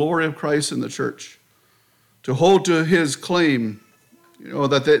seeing the glory of Christ in the church? To hold to his claim,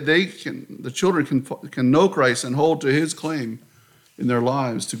 that the children can know Christ and hold to his claim in their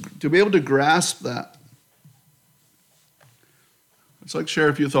lives, to be able to grasp that. I'd like to share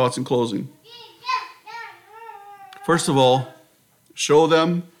a few thoughts in closing. First of all, show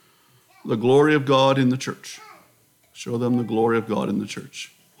them the glory of God in the church. Show them the glory of God in the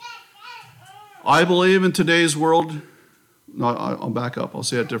church. I believe in today's world, no, I'll back up, I'll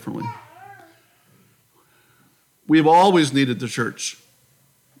say it differently. We've always needed the church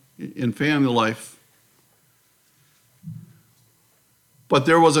in family life. But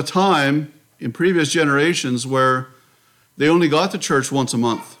there was a time in previous generations where they only got to church once a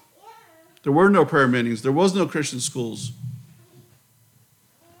month. There were no prayer meetings. There was no Christian schools.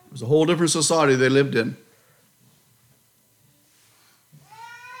 It was a whole different society they lived in.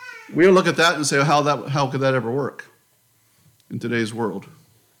 We'll look at that and say, how could that ever work in today's world?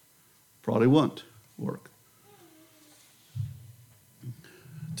 Probably won't work.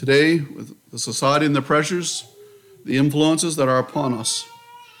 Today, with the society and the pressures, the influences that are upon us,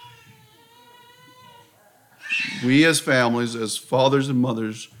 we as families, as fathers and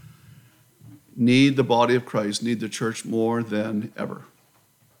mothers, need the body of Christ, need the church more than ever.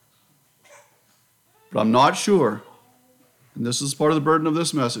 But I'm not sure, and this is part of the burden of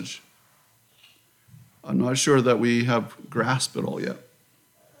this message, I'm not sure that we have grasped it all yet.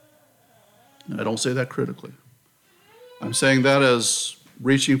 And I don't say that critically. I'm saying that as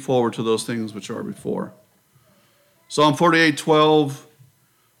reaching forward to those things which are before. Psalm 48:12,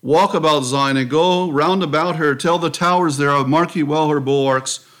 walk about Zion and go round about her. Tell the towers thereof, mark ye well her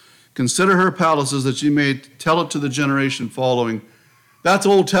bulwarks. Consider her palaces, that ye may tell it to the generation following. That's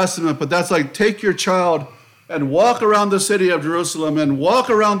Old Testament, but that's like take your child and walk around the city of Jerusalem and walk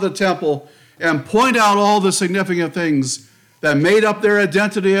around the temple and point out all the significant things that made up their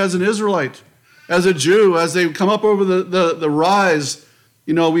identity as an Israelite, as a Jew, as they come up over the rise.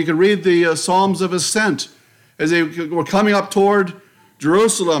 You know, we can read the Psalms of Ascent as they were coming up toward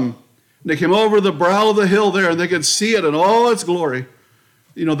Jerusalem. And they came over the brow of the hill there, and they could see it in all its glory,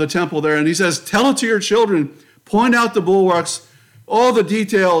 you know, the temple there. And he says, tell it to your children, point out the bulwarks, all the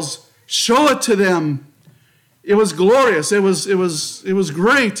details, show it to them. It was glorious. It was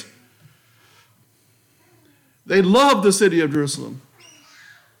great. They loved the city of Jerusalem.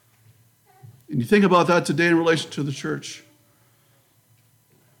 And you think about that today in relation to the church.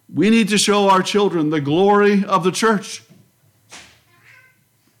 We need to show our children the glory of the church.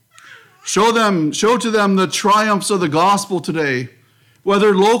 Show to them the triumphs of the gospel today,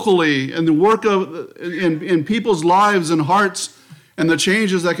 whether locally in the work of in people's lives and hearts and the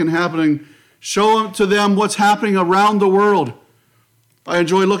changes that can happen. Show to them what's happening around the world. I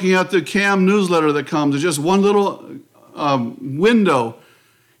enjoy looking at the CAM newsletter that comes. It's just one little window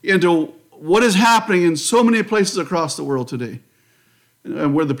into what is happening in so many places across the world today,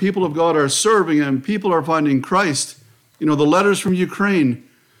 and where the people of God are serving and people are finding Christ. You know, the letters from Ukraine,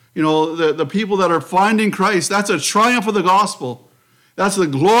 you know, the people that are finding Christ, that's a triumph of the gospel. That's the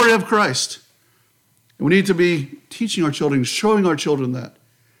glory of Christ. And we need to be teaching our children, showing our children that.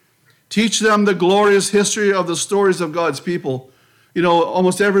 Teach them the glorious history of the stories of God's people. You know,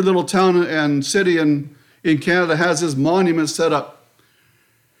 almost every little town and city in Canada has this monument set up,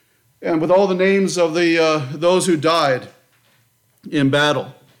 and with all the names of those who died in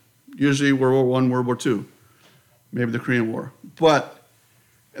battle, usually World War I, World War II, maybe the Korean War.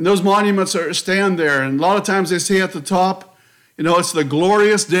 And those monuments stand there, and a lot of times they say at the top, you know, it's the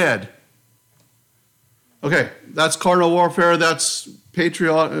glorious dead. Okay, that's carnal warfare, that's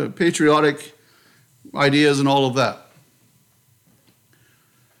patriotic ideas and all of that.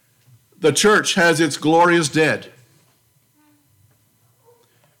 The church has its glorious dead.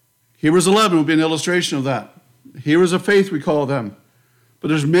 Hebrews 11 would be an illustration of that. Heroes of faith, we call them. But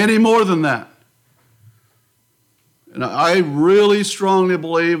there's many more than that. And I really strongly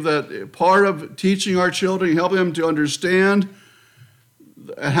believe that part of teaching our children, helping them to understand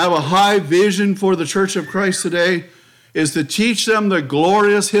and have a high vision for the Church of Christ today, is to teach them the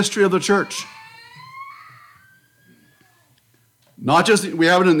glorious history of the church. Not just, we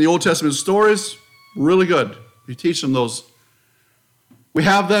have it in the Old Testament stories, really good. We teach them those. We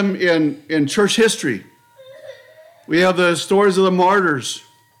have them in church history. We have the stories of the martyrs.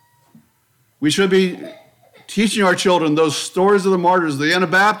 We should be teaching our children those stories of the martyrs, the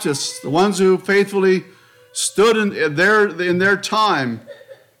Anabaptists, the ones who faithfully stood in their time.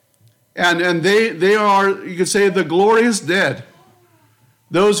 And they are, you could say, the glorious dead.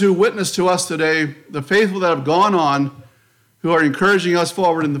 Those who witness to us today, the faithful that have gone on, who are encouraging us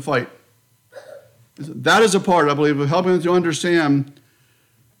forward in the fight. That is a part, I believe, of helping them to understand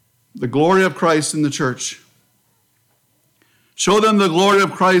the glory of Christ in the church. Show them the glory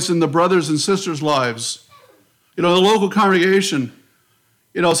of Christ in the brothers and sisters' lives. You know, the local congregation.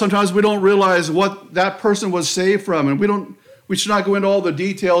 You know, sometimes we don't realize what that person was saved from, and we should not go into all the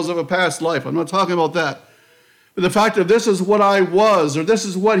details of a past life. I'm not talking about that. But the fact that this is what I was, or this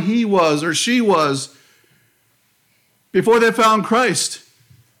is what he was, or she was, before they found Christ.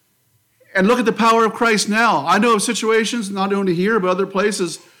 And look at the power of Christ now. I know of situations, not only here, but other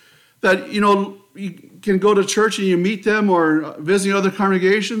places, that, you know, you can go to church and you meet them or visiting other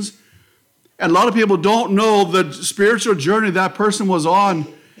congregations, and a lot of people don't know the spiritual journey that person was on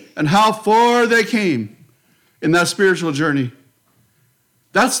and how far they came in that spiritual journey.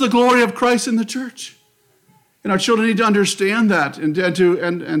 That's the glory of Christ in the church. And our children need to understand that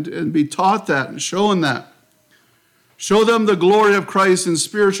and be taught that and shown that. Show them the glory of Christ in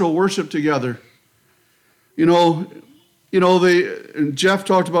spiritual worship together. Jeff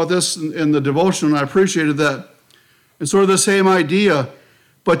talked about this in the devotion, and I appreciated that. It's sort of the same idea.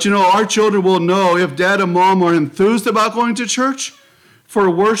 But, our children will know if dad and mom are enthused about going to church for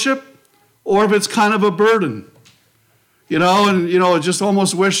worship, or if it's kind of a burden. Just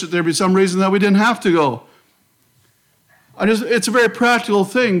almost wish that there'd be some reason that we didn't have to go. It's a very practical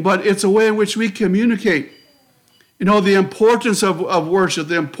thing, but it's a way in which we communicate. You know, the importance of worship,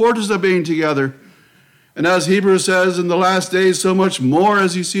 the importance of being together. And as Hebrews says, in the last days, so much more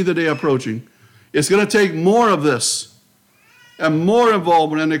as you see the day approaching. It's going to take more of this and more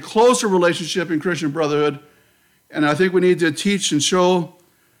involvement and a closer relationship in Christian brotherhood. And I think we need to teach and show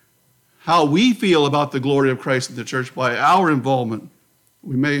how we feel about the glory of Christ in the church by our involvement.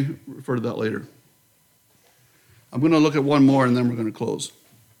 We may refer to that later. I'm going to look at one more and then we're going to close.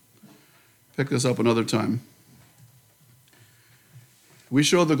 Pick this up another time. We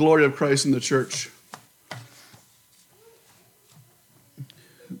show the glory of Christ in the church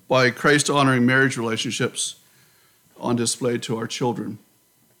by Christ-honoring marriage relationships on display to our children.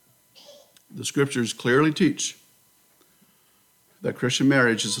 The scriptures clearly teach that Christian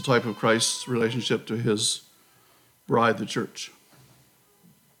marriage is a type of Christ's relationship to his bride, the church.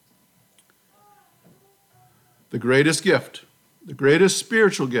 The greatest gift, the greatest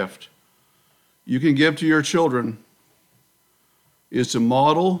spiritual gift you can give to your children is to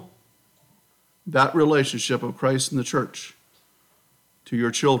model that relationship of Christ in the church to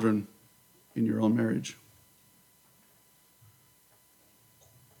your children in your own marriage.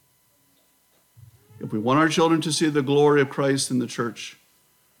 If we want our children to see the glory of Christ in the church,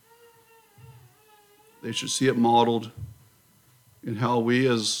 they should see it modeled in how we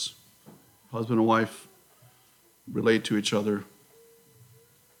as husband and wife relate to each other.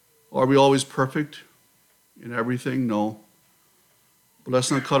 Are we always perfect in everything? No. But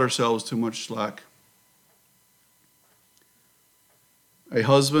let's not cut ourselves too much slack. The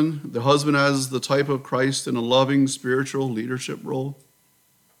husband as the type of Christ in a loving spiritual leadership role.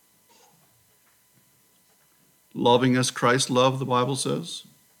 Loving as Christ loved, the Bible says,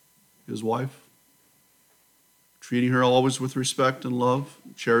 his wife. Treating her always with respect and love,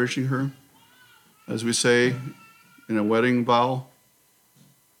 cherishing her. As we say in a wedding vow,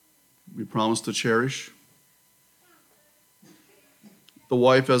 we promise to cherish. The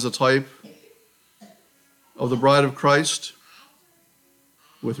wife as a type of the bride of Christ,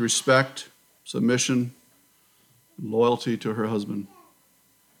 with respect, submission, and loyalty to her husband.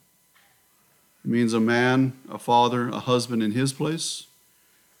 It means a man, a father, a husband in his place,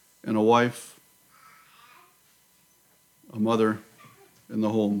 and a wife, a mother in the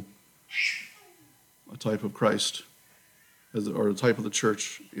home, a type of Christ, or a type of the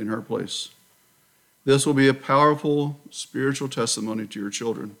church in her place. This will be a powerful spiritual testimony to your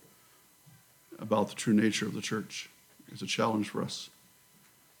children about the true nature of the church. It's a challenge for us.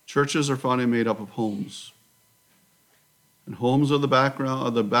 Churches are finally made up of homes. And homes are the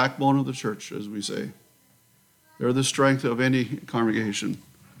backbone of the church, as we say. They're the strength of any congregation.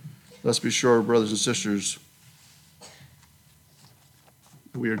 Let's be sure, brothers and sisters,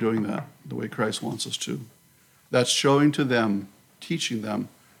 that we are doing that the way Christ wants us to. That's showing to them, teaching them,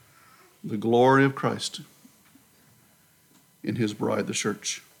 the glory of Christ in his bride, the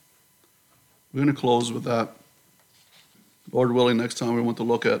church. We're going to close with that. Lord willing, next time we want to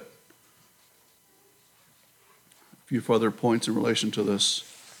look at a few further points in relation to this.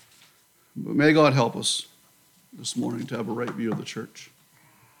 But may God help us this morning to have a right view of the church.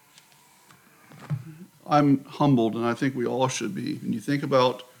 I'm humbled, and I think we all should be. When you think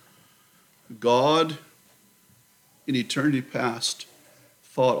about God in eternity past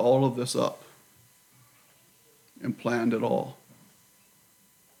thought all of this up and planned it all.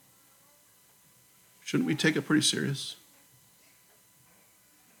 Shouldn't we take it pretty serious?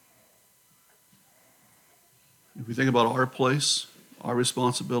 If we think about our place, our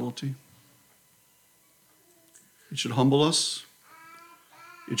responsibility, it should humble us.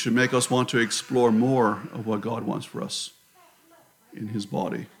 It should make us want to explore more of what God wants for us in his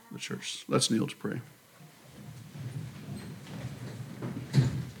body, the church. Let's kneel to pray.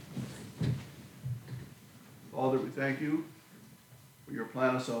 Father, we thank you for your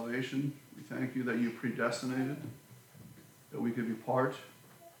plan of salvation. We thank you that you predestinated, that we could be part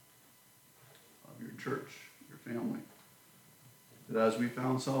of your church, your family. That as we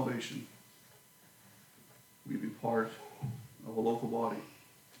found salvation, we'd be part of a local body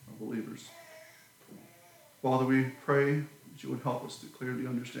of believers. Father, we pray that you would help us to clearly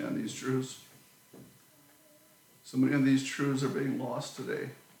understand these truths. So many of these truths are being lost today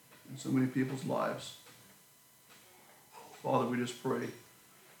in so many people's lives. Father, we just pray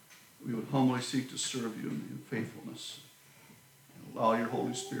we would humbly seek to serve you in faithfulness and allow your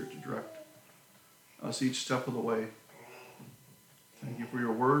Holy Spirit to direct us each step of the way. Thank you for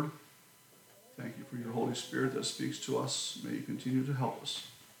your word. Thank you for your Holy Spirit that speaks to us. May you continue to help us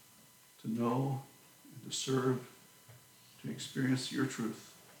to know and to serve, to experience your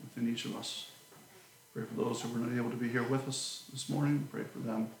truth within each of us. Pray for those who were not able to be here with us this morning. Pray for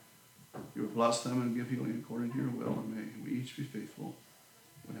them. You would bless them and give healing according to your will, and may we each be faithful.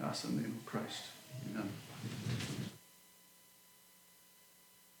 We ask in the name of Christ. Amen.